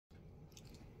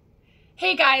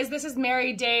Hey guys, this is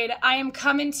Mary Dade. I am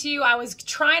coming to you. I was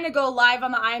trying to go live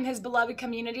on the I Am His Beloved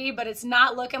community, but it's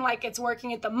not looking like it's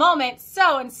working at the moment.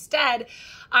 So instead,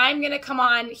 I'm going to come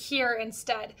on here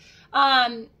instead.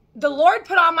 The Lord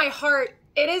put on my heart,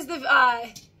 it is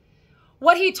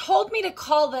what he told me to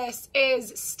call this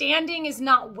is standing is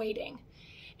not waiting.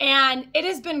 And it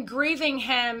has been grieving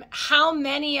him how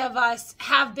many of us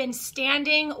have been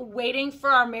standing, waiting for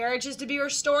our marriages to be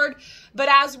restored. But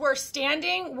as we're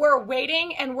standing, we're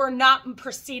waiting and we're not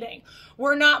proceeding.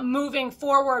 We're not moving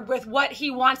forward with what he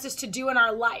wants us to do in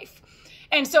our life.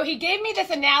 And so he gave me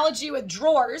this analogy with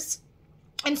drawers.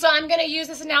 And so I'm going to use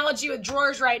this analogy with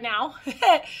drawers right now.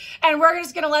 And we're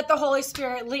just going to let the Holy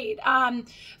Spirit lead.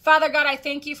 Father God, I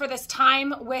thank you for this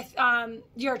time with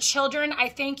your children. I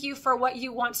thank you for what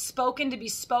you want spoken to be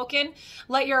spoken.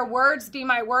 Let your words be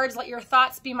my words. Let your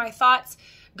thoughts be my thoughts.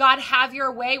 God, have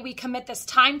your way. We commit this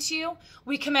time to you.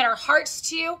 We commit our hearts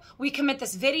to you. We commit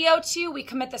this video to you. We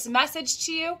commit this message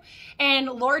to you. And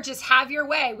Lord, just have your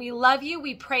way. We love you.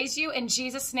 We praise you. In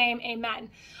Jesus' name,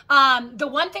 amen. The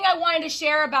one thing I wanted to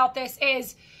share about this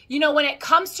is, when it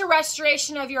comes to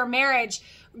restoration of your marriage,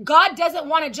 God doesn't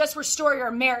want to just restore your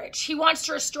marriage. He wants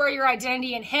to restore your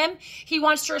identity in him. He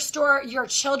wants to restore your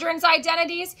children's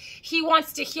identities. He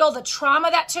wants to heal the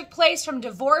trauma that took place from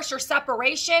divorce or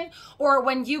separation or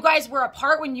when you guys were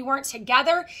apart, when you weren't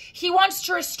together. He wants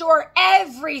to restore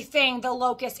everything the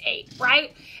locust ate,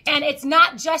 right? And it's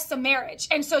not just the marriage.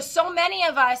 And so many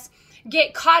of us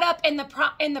get caught up in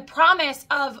the promise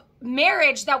of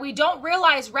marriage that we don't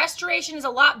realize restoration is a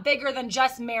lot bigger than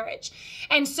just marriage.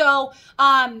 And so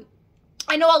I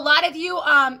know a lot of you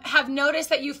have noticed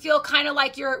that you feel kind of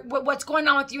like what's going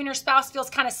on with you and your spouse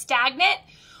feels kind of stagnant,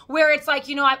 where it's like,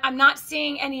 I'm not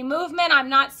seeing any movement. I'm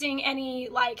not seeing any,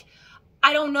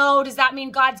 I don't know, does that mean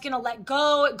God's going to let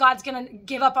go? God's going to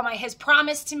give up on his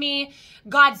promise to me?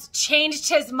 God's changed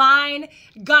his mind?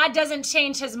 God doesn't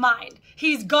change his mind.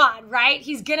 He's God, right?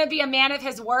 He's going to be a man of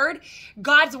his word.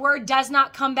 God's word does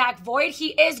not come back void. He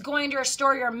is going to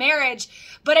restore your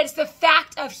marriage, but it's the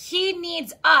fact of he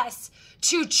needs us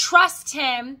to trust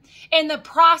him in the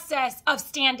process of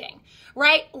standing,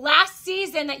 right? Last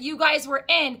season that you guys were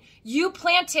in, you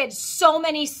planted so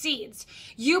many seeds.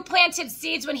 You planted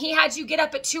seeds when he had you get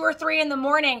up at 2 or 3 in the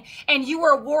morning and you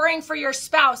were warring for your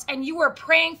spouse and you were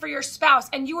praying for your spouse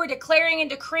and you were declaring and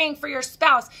decreeing for your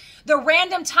spouse. The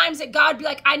random times that God would be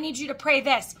like, I need you to pray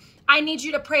this. I need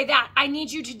you to pray that. I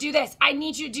need you to do this. I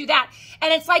need you to do that.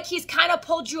 And it's like he's kind of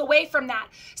pulled you away from that.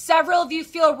 Several of you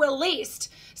feel released.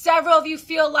 Several of you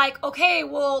feel like, okay,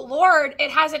 well, Lord,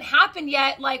 it hasn't happened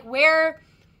yet. Like,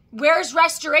 where's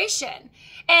restoration?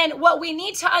 And what we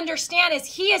need to understand is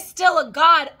he is still a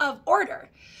God of order.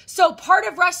 So part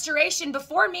of restoration,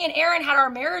 before me and Aaron had our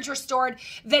marriage restored,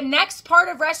 the next part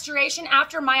of restoration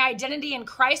after my identity in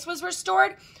Christ was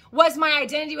restored was my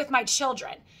identity with my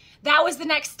children. That was the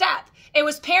next step. It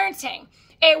was parenting.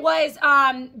 It was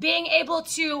being able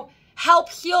to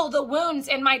help heal the wounds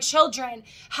in my children,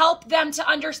 help them to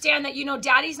understand that,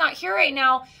 daddy's not here right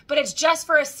now, but it's just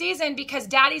for a season because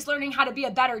daddy's learning how to be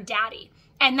a better daddy.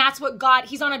 And that's what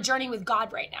he's on a journey with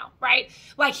God right now, right?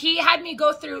 Like he had me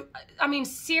go through,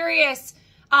 serious,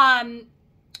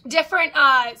 different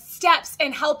steps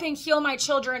in helping heal my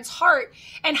children's heart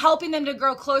and helping them to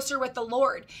grow closer with the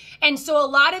Lord. And so a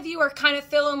lot of you are kind of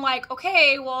feeling like,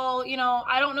 okay, well,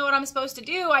 I don't know what I'm supposed to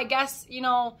do. I guess,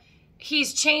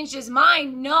 he's changed his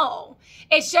mind. No,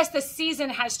 it's just the season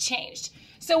has changed.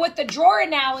 So with the drawer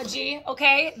analogy,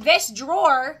 okay, this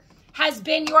drawer has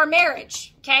been your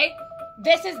marriage, okay?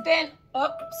 This has been,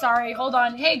 hold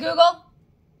on. Hey, Google,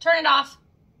 turn it off.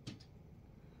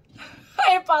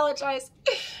 I apologize.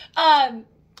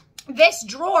 This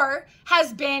drawer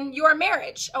has been your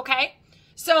marriage, okay?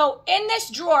 So in this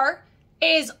drawer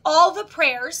is all the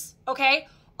prayers, okay?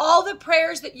 All the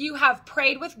prayers that you have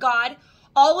prayed with God,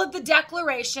 all of the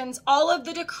declarations, all of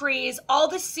the decrees, all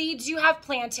the seeds you have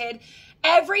planted,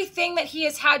 everything that he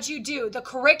has had you do, the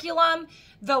curriculum,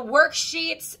 the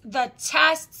worksheets, the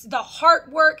tests, the heart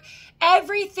work,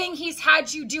 everything he's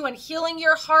had you do in healing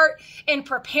your heart and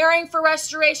preparing for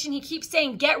restoration. He keeps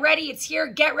saying, get ready, it's here,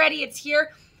 get ready, it's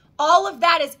here. All of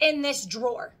that is in this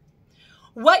drawer.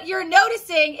 What you're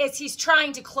noticing is he's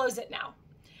trying to close it now.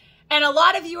 And a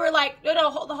lot of you are like, no,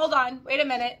 hold on, wait a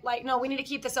minute. Like, no, we need to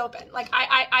keep this open. Like,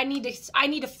 I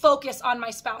need to focus on my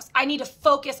spouse. I need to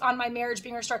focus on my marriage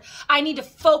being restored. I need to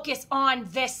focus on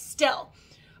this still.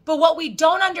 But what we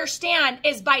don't understand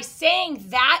is by saying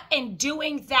that and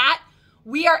doing that,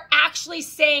 we are actually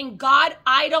saying, God,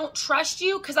 I don't trust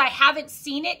you because I haven't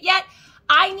seen it yet.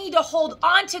 I need to hold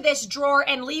on to this drawer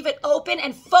and leave it open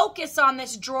and focus on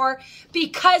this drawer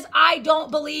because I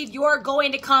don't believe you're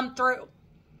going to come through,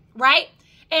 right?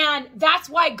 And that's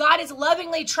why God is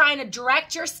lovingly trying to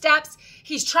direct your steps.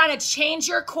 He's trying to change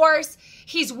your course.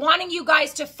 He's wanting you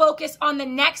guys to focus on the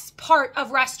next part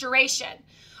of restoration,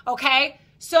 okay?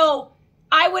 So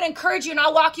I would encourage you, and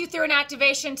I'll walk you through an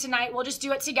activation tonight. We'll just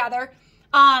do it together.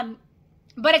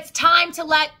 But it's time to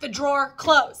let the drawer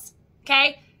close,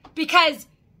 okay? Because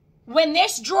when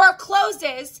this drawer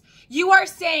closes, you are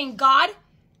saying, God,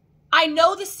 I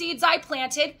know the seeds I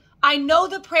planted. I know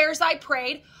the prayers I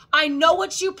prayed. I know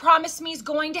what you promised me is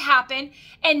going to happen.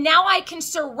 And now I can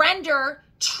surrender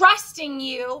trusting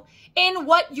you in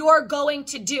what you're going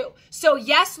to do. So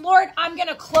yes, Lord, I'm going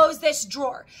to close this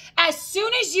drawer. As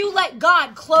soon as you let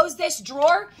God close this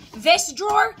drawer, and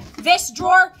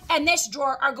this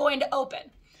drawer are going to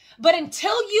open. But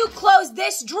until you close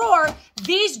this drawer,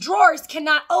 these drawers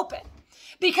cannot open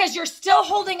because you're still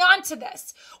holding on to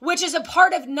this, which is a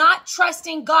part of not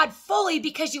trusting God fully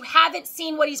because you haven't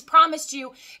seen what he's promised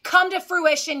you come to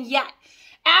fruition yet.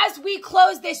 As we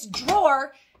close this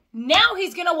drawer, now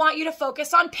he's going to want you to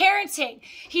focus on parenting.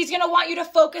 He's going to want you to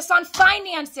focus on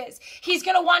finances. He's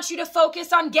going to want you to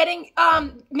focus on getting,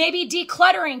 maybe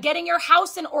decluttering, getting your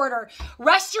house in order.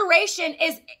 Restoration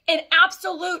is an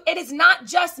absolute, it is not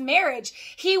just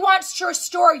marriage. He wants to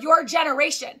restore your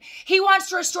generation. He wants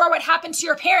to restore what happened to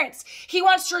your parents. He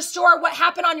wants to restore what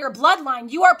happened on your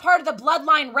bloodline. You are part of the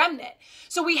bloodline remnant.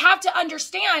 So we have to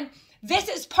understand this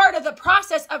is part of the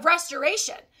process of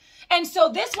restoration. And so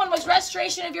this one was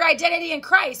restoration of your identity in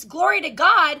Christ. Glory to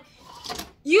God.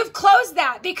 You've closed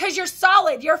that because you're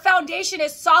solid. Your foundation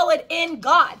is solid in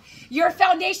God. Your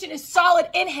foundation is solid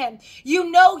in him. You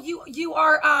know you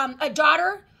are a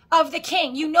daughter of the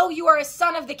King. You know you are a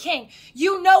son of the King.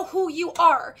 You know who you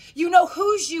are. You know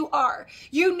whose you are.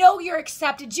 You know you're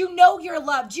accepted. You know you're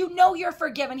loved. You know you're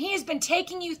forgiven. He has been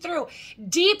taking you through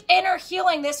deep inner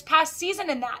healing this past season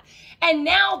in that. And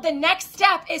now the next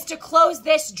step is to close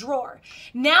this drawer.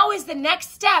 Now is the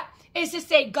next step is to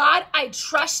say, God, I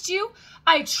trust you.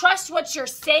 I trust what you're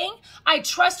saying. I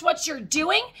trust what you're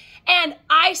doing. And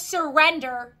I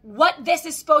surrender what this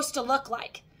is supposed to look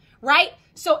like, right?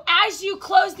 So as you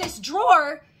close this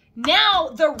drawer, now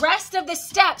the rest of the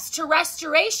steps to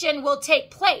restoration will take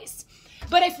place.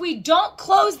 But if we don't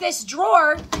close this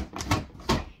drawer,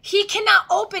 he cannot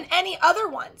open any other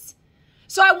ones.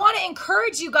 So I want to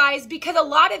encourage you guys because a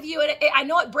lot of you, I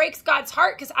know it breaks God's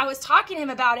heart because I was talking to him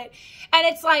about it. And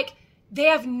it's like, they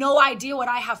have no idea what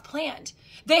I have planned.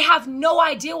 They have no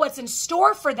idea what's in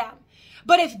store for them.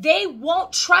 But if they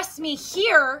won't trust me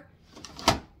here,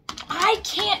 I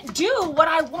can't do what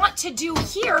I want to do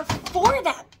here for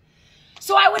them.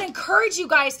 So I would encourage you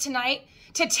guys tonight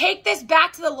to take this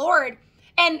back to the Lord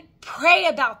and pray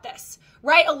about this,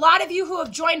 right? A lot of you who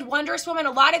have joined Wondrous Woman,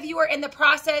 a lot of you are in the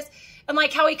process. And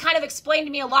like how he kind of explained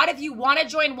to me, a lot of you want to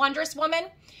join Wondrous Woman,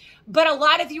 but a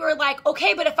lot of you are like,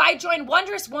 okay, but if I join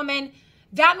Wondrous Woman,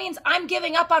 that means I'm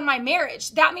giving up on my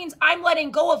marriage. That means I'm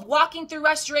letting go of walking through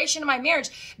restoration in my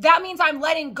marriage. That means I'm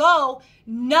letting go.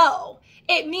 No,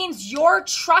 it means you're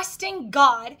trusting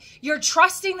God. You're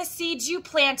trusting the seeds you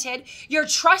planted. You're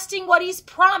trusting what he's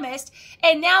promised.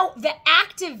 And now the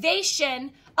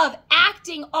activation of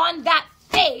acting on that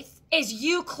faith is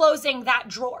you closing that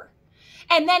drawer.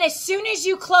 And then as soon as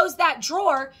you close that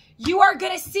drawer, you are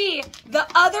going to see the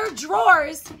other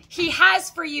drawers he has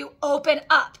for you open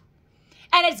up.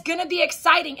 And it's going to be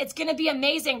exciting. It's going to be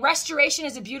amazing. Restoration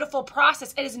is a beautiful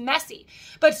process. It is messy.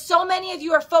 But so many of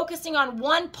you are focusing on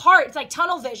one part. It's like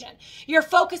tunnel vision. You're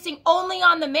focusing only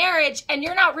on the marriage and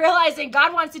you're not realizing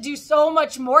God wants to do so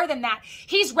much more than that.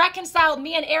 He's reconciled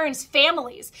me and Aaron's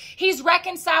families. He's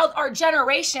reconciled our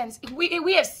generations.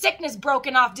 We have sickness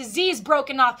broken off, disease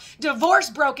broken off, divorce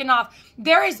broken off.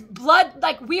 There is blood,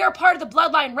 like we are part of the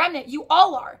bloodline remnant. You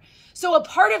all are. So a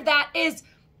part of that is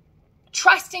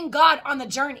trusting God on the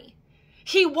journey.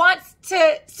 He wants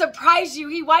to surprise you.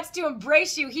 He wants to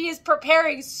embrace you. He is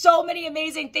preparing so many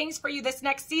amazing things for you this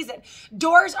next season.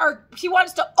 He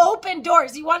wants to open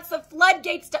doors. He wants the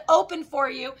floodgates to open for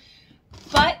you,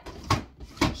 but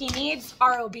he needs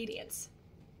our obedience.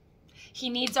 He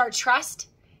needs our trust.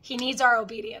 He needs our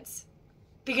obedience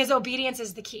because obedience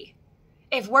is the key.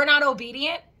 If we're not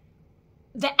obedient,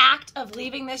 the act of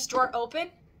leaving this door open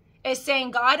is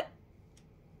saying, God,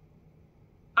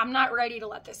 I'm not ready to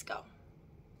let this go.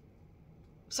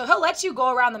 So he'll let you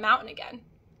go around the mountain again.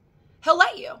 He'll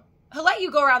let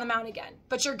you go around the mountain again,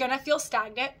 but you're going to feel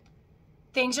stagnant.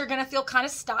 Things are going to feel kind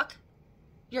of stuck.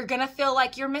 You're going to feel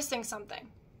like you're missing something.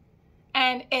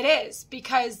 And it is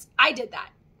because I did that.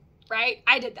 right?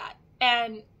 I did that.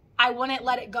 And I wouldn't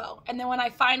let it go. And then when I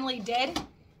finally did,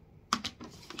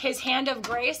 his hand of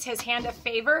grace, his hand of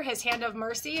favor, his hand of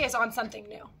mercy is on something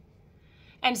new.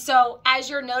 And so as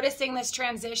you're noticing this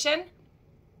transition,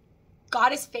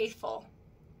 God is faithful.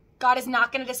 God is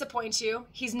not going to disappoint you.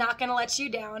 He's not going to let you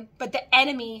down. But the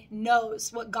enemy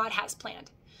knows what God has planned.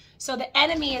 So the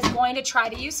enemy is going to try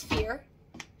to use fear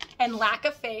and lack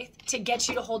of faith to get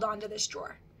you to hold on to this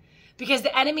drawer. Because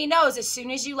the enemy knows as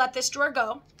soon as you let this drawer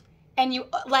go,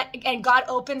 and God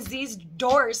opens these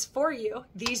doors for you,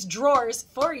 these drawers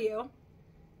for you,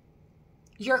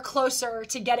 you're closer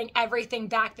to getting everything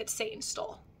back that Satan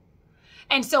stole.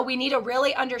 And so we need to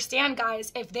really understand,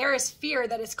 guys, if there is fear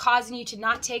that is causing you to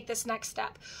not take this next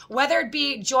step, whether it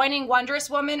be joining Wondrous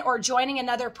Woman or joining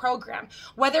another program,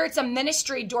 whether it's a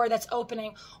ministry door that's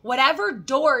opening, whatever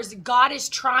doors God is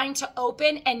trying to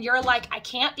open and you're like, I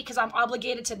can't because I'm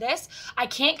obligated to this. I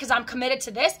can't because I'm committed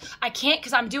to this. I can't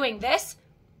because I'm doing this.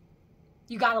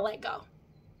 You got to let go.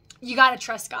 You got to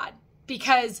trust God,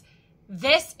 because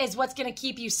this is what's going to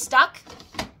keep you stuck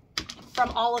from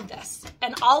all of this.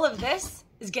 And all of this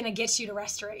is going to get you to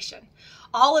restoration.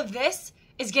 All of this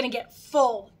is going to get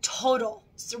full, total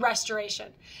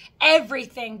restoration.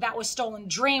 Everything that was stolen,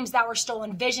 dreams that were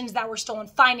stolen, visions that were stolen,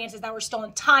 finances that were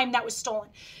stolen, time that was stolen,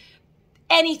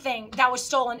 anything that was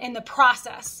stolen in the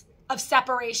process of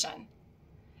separation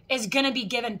is going to be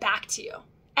given back to you.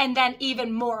 And then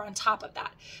even more on top of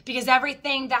that, because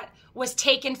everything that was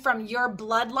taken from your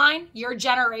bloodline, your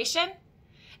generation,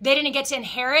 they didn't get to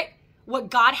inherit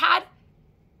what God had.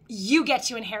 You get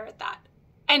to inherit that.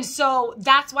 And so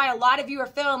that's why a lot of you are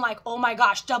feeling like, oh my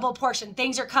gosh, double portion,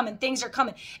 things are coming, things are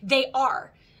coming. They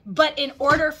are. But in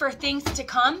order for things to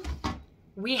come,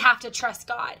 we have to trust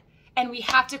God, and we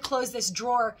have to close this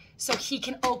drawer so he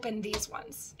can open these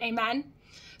ones. Amen.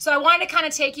 So I wanted to kind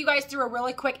of take you guys through a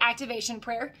really quick activation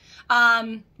prayer.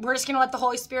 We're just going to let the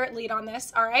Holy Spirit lead on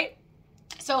this. All right.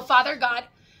 So Father God,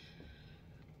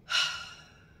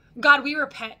 God, we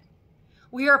repent.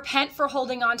 We repent for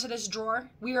holding on to this drawer.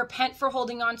 We repent for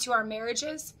holding on to our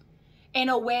marriages in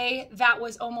a way that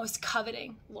was almost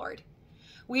coveting, Lord.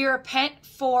 We repent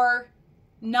for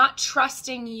not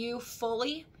trusting you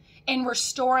fully in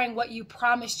restoring what you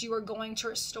promised you were going to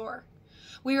restore.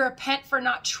 We repent for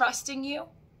not trusting you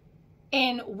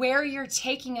in where you're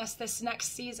taking us this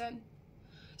next season.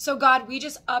 So God, we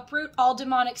just uproot all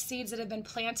demonic seeds that have been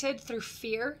planted through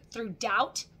fear, through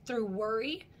doubt, through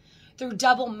worry, through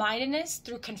double-mindedness,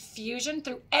 through confusion,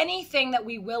 through anything that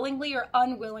we willingly or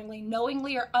unwillingly,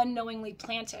 knowingly or unknowingly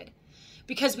planted,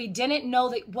 because we didn't know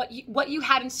that what you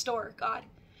had in store, God.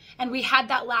 And we had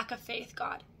that lack of faith,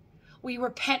 God. We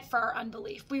repent for our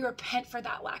unbelief. We repent for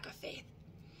that lack of faith.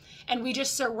 And we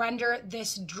just surrender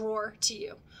this drawer to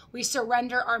you. We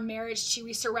surrender our marriage to you.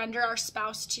 We surrender our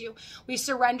spouse to you. We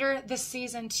surrender the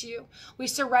season to you. We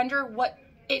surrender what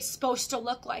it's supposed to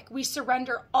look like. We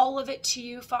surrender all of it to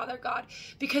you, Father God,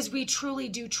 because we truly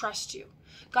do trust you.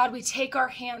 God, we take our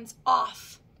hands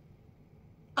off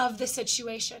of the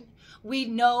situation. We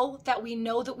know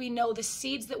the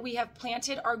seeds that we have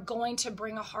planted are going to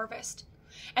bring a harvest,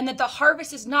 and that the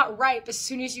harvest is not ripe as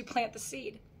soon as you plant the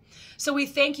seed. So we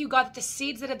thank you, God, that the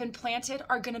seeds that have been planted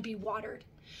are going to be watered.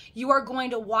 You are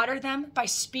going to water them by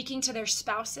speaking to their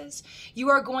spouses. You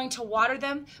are going to water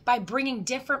them by bringing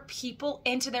different people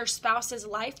into their spouse's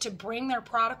life to bring their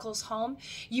prodigals home.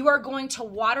 You are going to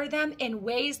water them in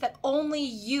ways that only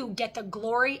you get the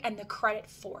glory and the credit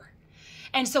for.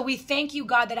 And so we thank you,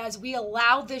 God, that as we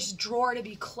allow this drawer to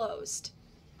be closed,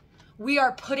 we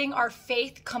are putting our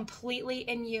faith completely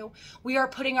in you. We are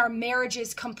putting our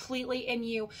marriages completely in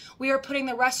you. We are putting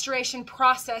the restoration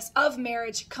process of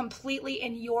marriage completely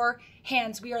in your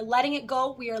hands. We are letting it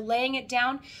go. We are laying it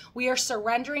down. We are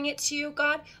surrendering it to you,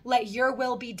 God. Let your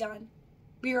will be done.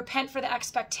 We repent for the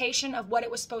expectation of what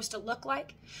it was supposed to look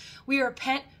like. We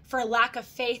repent for lack of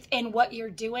faith in what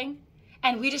you're doing.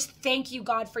 And we just thank you,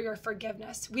 God, for your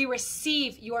forgiveness. We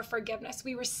receive your forgiveness.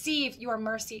 We receive your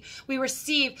mercy. We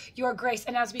receive your grace.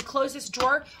 And as we close this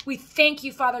drawer, we thank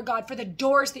you, Father God, for the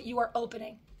doors that you are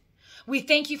opening. We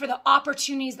thank you for the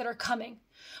opportunities that are coming.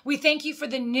 We thank you for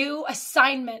the new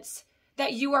assignments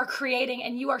that you are creating,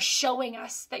 and you are showing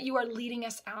us that you are leading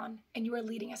us on and you are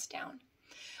leading us down.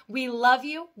 We love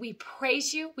you. We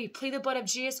praise you. We plead the blood of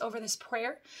Jesus over this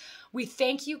prayer. We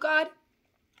thank you, God,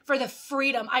 for the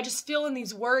freedom. I just feel in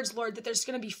these words, Lord, that there's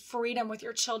going to be freedom with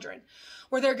your children,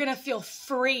 where they're going to feel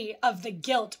free of the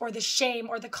guilt or the shame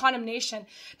or the condemnation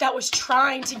that was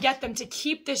trying to get them to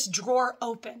keep this drawer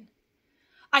open.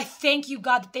 I thank you,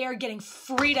 God, that they are getting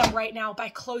freedom right now by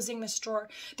closing this drawer.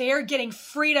 They are getting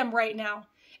freedom right now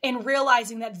in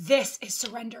realizing that this is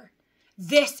surrender.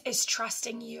 This is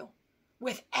trusting you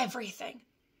with everything.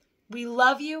 We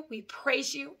love you. We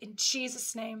praise you. In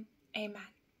Jesus' name, amen.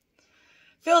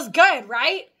 Feels good,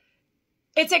 right?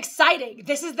 It's exciting.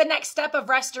 This is the next step of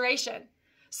restoration.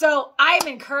 So I am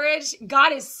encouraged.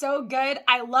 God is so good.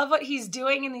 I love what he's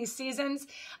doing in these seasons.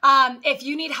 If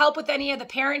you need help with any of the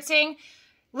parenting,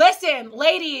 listen,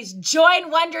 ladies, join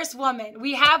Wondrous Woman.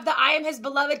 We have the I Am His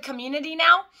Beloved community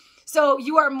now. So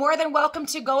you are more than welcome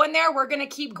to go in there. We're going to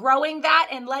keep growing that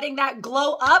and letting that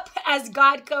glow up as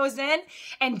God goes in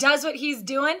and does what he's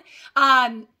doing.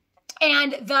 And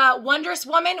the Wondrous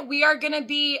Woman, we are going to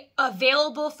be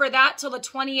available for that till the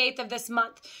 28th of this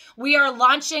month. We are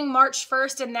launching March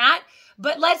 1st in that.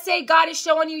 But let's say God is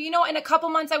showing you, in a couple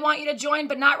months I want you to join,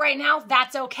 but not right now.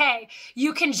 That's okay.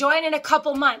 You can join in a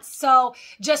couple months. So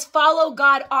just follow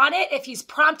God on it. If he's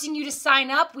prompting you to sign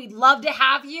up, we'd love to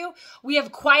have you. We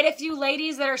have quite a few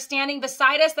ladies that are standing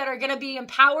beside us that are going to be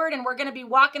empowered, and we're going to be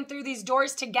walking through these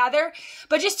doors together.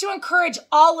 But just to encourage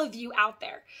all of you out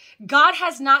there, God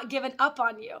has not given up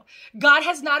on you. God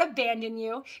has not abandoned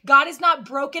you. God has not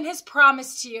broken his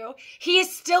promise to you. He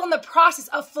is still in the process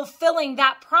of fulfilling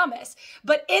that promise.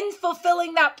 But in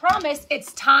fulfilling that promise,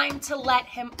 it's time to let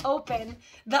him open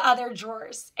the other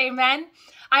drawers. Amen.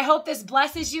 I hope this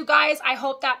blesses you guys. I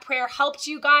hope that prayer helped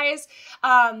you guys.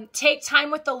 Take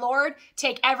time with the Lord.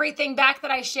 Take everything back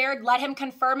that I shared. Let him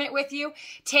confirm it with you.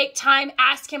 Take time.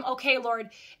 Ask him, okay, Lord,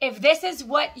 if this is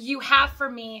what you have for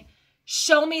me,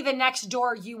 show me the next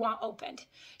door you want opened.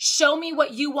 Show me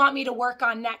what you want me to work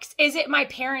on next. Is it my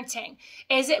parenting?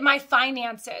 Is it my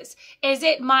finances? Is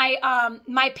it my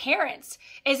parents?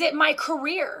 Is it my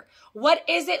career? What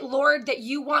is it, Lord, that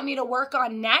you want me to work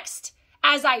on next?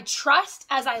 As I trust,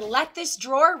 as I let this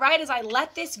drawer, right? As I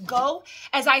let this go,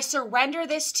 as I surrender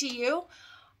this to you,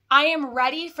 I am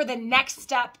ready for the next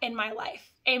step in my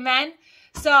life. Amen.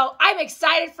 So I'm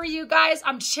excited for you guys.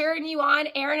 I'm cheering you on.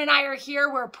 Aaron and I are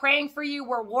here. We're praying for you.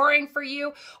 We're warring for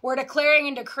you. We're declaring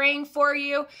and decreeing for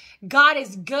you. God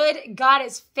is good. God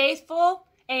is faithful.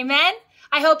 Amen.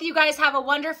 I hope you guys have a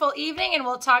wonderful evening, and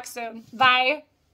we'll talk soon. Bye.